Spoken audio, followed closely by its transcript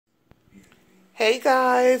Hey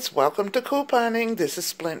guys, welcome to couponing. This is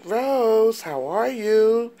Splint Rose. How are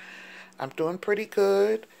you? I'm doing pretty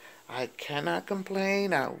good. I cannot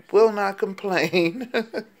complain. I will not complain.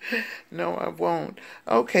 No, I won't.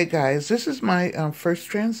 Okay, guys, this is my first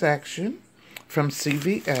transaction from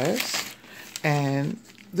CVS, and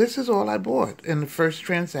this is all I bought in the first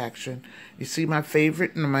transaction. You see my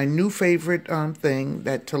favorite, my new favorite thing,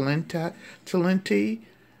 that Talenti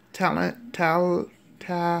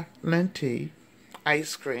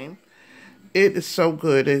ice cream. It is so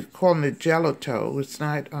good. It's called it gelato. It's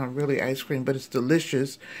not really ice cream, but it's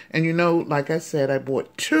delicious. And you know, like I said, I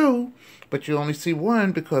bought two, but you only see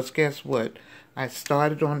one because guess what? I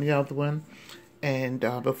started on the other one, and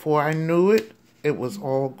before I knew it, it was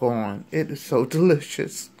all gone. It is so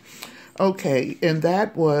delicious. Okay, and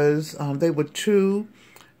that was, they were two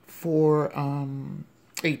for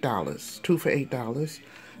 $8. Two for $8.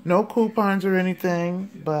 No coupons or anything,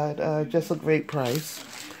 but just a great price.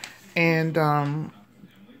 And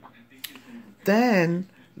then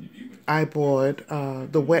I bought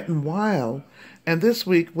the Wet n Wild. And this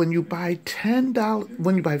week, when you buy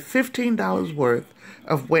 $15 worth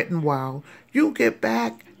of Wet n Wild, you get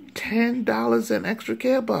back $10 in extra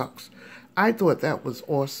care bucks. I thought that was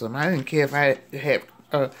awesome. I didn't care if I had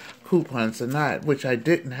coupons or not, which I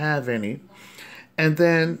didn't have any. And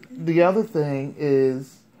then the other thing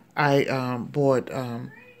is, I bought,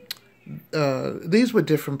 these were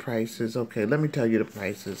different prices. Okay, let me tell you the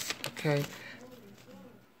prices, okay?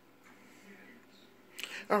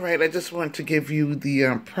 All right, I just want to give you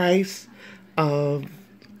the price of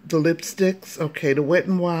the lipsticks. Okay, the Wet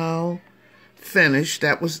n Wild Finish,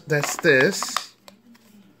 that's this.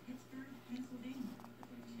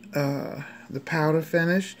 The powder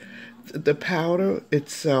finish. The powder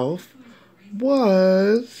itself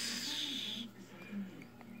was...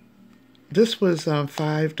 This was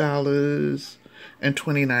 $5.29.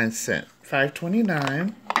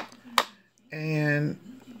 $5.29. And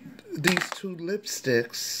these two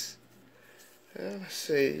lipsticks, let's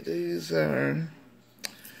see, these are,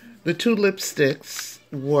 the two lipsticks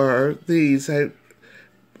were these. I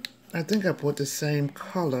think I bought the same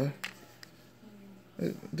color.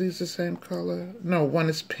 These the same color? No, one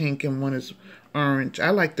is pink and one is orange.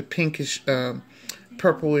 I like the pinkish,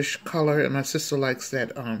 purplish color, and my sister likes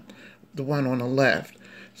that, the one on the left.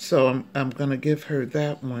 So I'm going to give her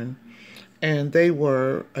that one. And they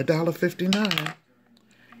were $1.59.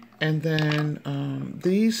 And then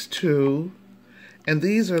these two, and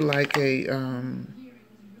these are like a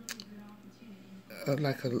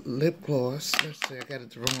lip gloss. Let's see, I got it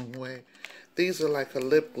the wrong way. These are like a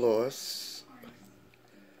lip gloss.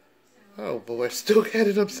 Oh boy, I still got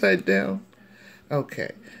it upside down.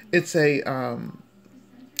 Okay. It's a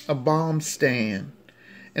balm stand.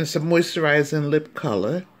 And it's a moisturizing lip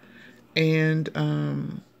color. And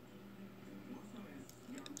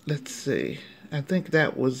let's see. I think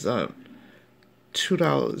that was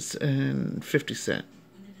 $2.50.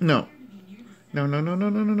 No.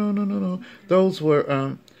 Those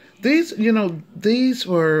were these, you know, these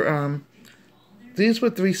were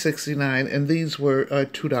 $3.69 and these were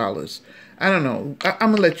 $2. I don't know.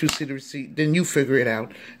 I'm gonna let you see the receipt, then you figure it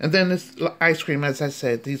out. And then this ice cream, as I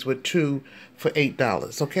said, these were two for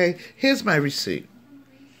 $8. Okay, here's my receipt.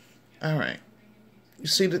 All right, you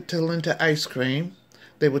see the Talenti ice cream?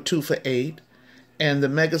 They were two for $8, and the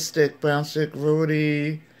Mega Stick, Brown Stick,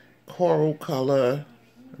 Ruddy, Coral Color,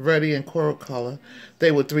 Ruddy and Coral Color, they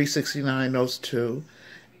were $3.69. Those two,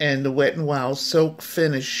 and the Wet n Wild Silk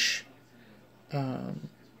Finish.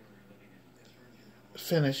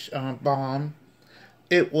 Balm,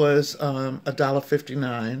 it was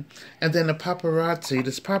 $1.59. And then the paparazzi,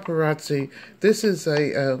 this is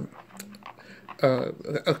a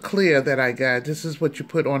clear that I got. This is what you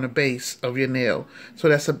put on the base of your nail, so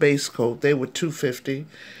that's a base coat. They were $2.50,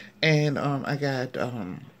 and I got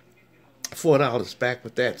 $4 back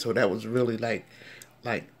with that, so that was really like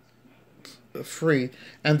free.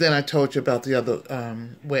 And then I told you about the other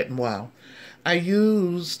Wet n Wild. I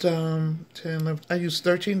used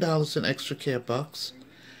 $13 in extra care bucks,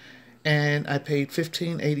 and I paid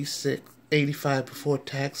 $15.85 before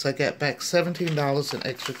tax. I got back $17 in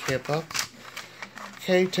extra care bucks.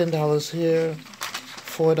 Okay, $10 here,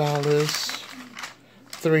 $4,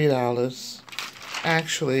 $3.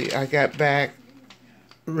 Actually, I got back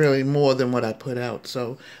really more than what I put out,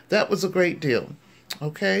 so that was a great deal.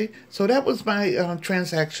 Okay, so that was my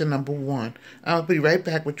transaction number 1. I'll be right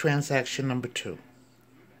back with transaction number 2.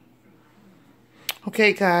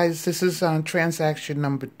 Okay, guys, this is transaction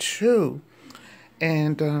number 2.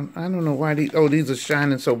 And I don't know why these are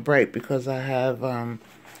shining so bright, because I have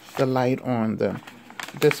the light on.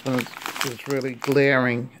 This one is really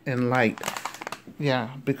glaring and light. Yeah,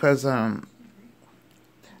 because I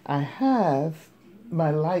have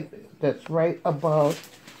my light that's right above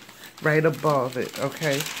it.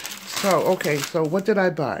 Okay. So what did I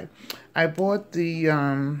buy? I bought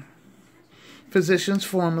the Physicians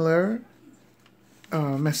Formula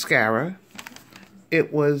mascara.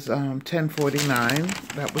 It was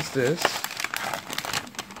 $10.49. That was this.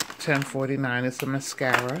 $10.49. It's a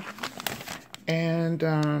mascara. And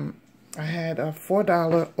I had a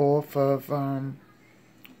 $4 off of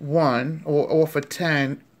one, or off of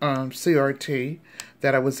 10 CRT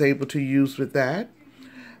that I was able to use with that.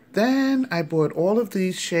 Then I bought all of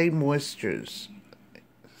these Shea Moistures.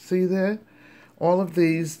 See that? All of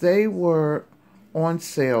these, they were on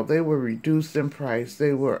sale. They were reduced in price.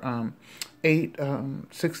 They were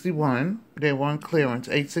 $8.61. They were on clearance,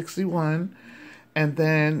 $8.61. And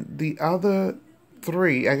then the other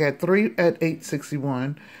three, I got three at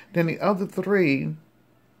 $8.61. Then the other three,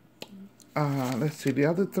 let's see, the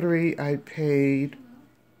other three I paid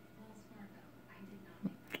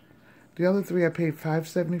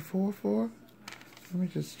 $5.74 for. Let me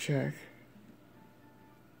just check.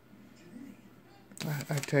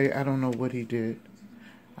 I tell you, I don't know what he did.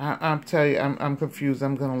 I'm telling you, I'm confused.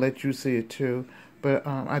 I'm gonna let you see it too. But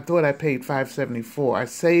I thought I paid $5.74. I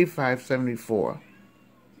saved $5.74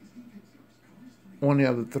 on the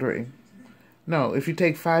other three. No, if you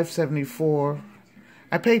take $5.74,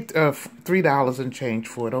 I paid $3 and change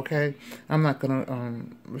for it. Okay, I'm not gonna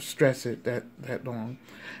stress it that long.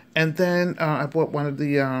 And then I bought one of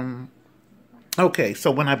the okay.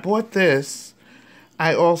 So when I bought this,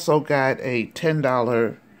 I also got a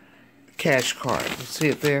 $10 cash card. You see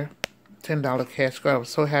it there? $10 cash card. I was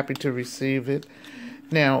so happy to receive it.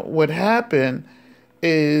 Now, what happened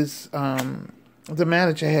is the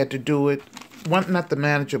manager had to do it. Not the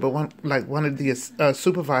manager, but one of the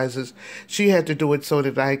supervisors. She had to do it so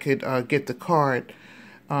that I could get the card.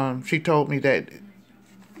 She told me that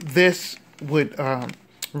this would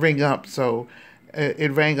ring up. So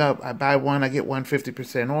it rang up. I buy one, I get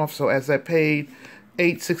 50% off. So as I paid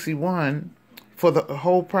 $8.61 for the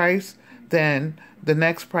whole price, then the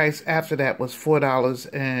next price after that was $4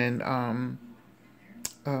 and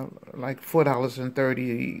like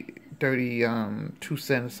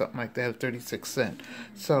 $4.32 or something like that, or 36 cents.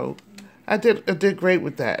 So I did great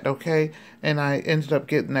with that. Okay, and I ended up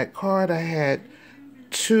getting that card. I had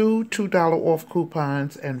two $2 off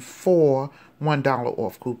coupons and four $1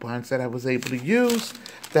 off coupons that I was able to use,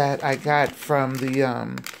 that I got from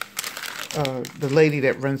the lady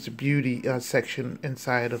that runs the beauty section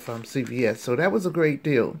inside of CVS. So that was a great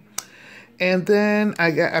deal. And then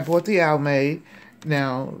I bought the Almay.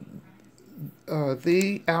 Now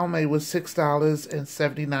the Almay was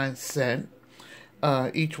 $6.79.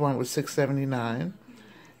 Each one was $6.79,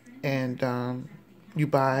 and you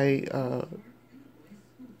buy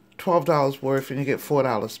 $12 worth and you get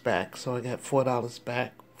 $4 back. So I got $4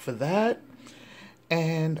 back for that.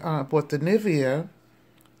 And I bought the Nivea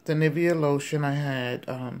lotion. I had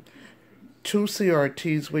 2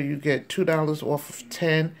 CRTs where you get $2 off of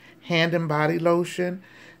 10 hand and body lotion,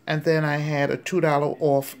 and then I had a $2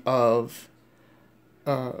 off of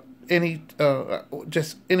any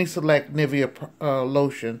select Nivea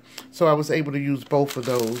lotion. So I was able to use both of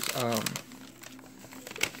those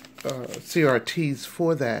CRTs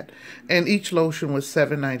for that, and each lotion was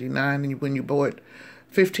 $7.99. And when you bought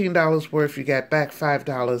 $15 worth, you got back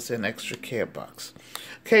 $5 in extra care bucks.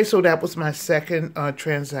 Okay, so that was my second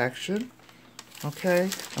transaction. Okay,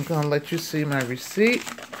 I'm gonna let you see my receipt,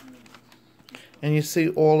 and you see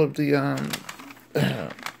all of the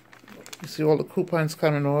you see all the coupons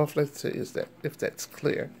coming off. Let's see if that's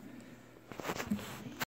clear.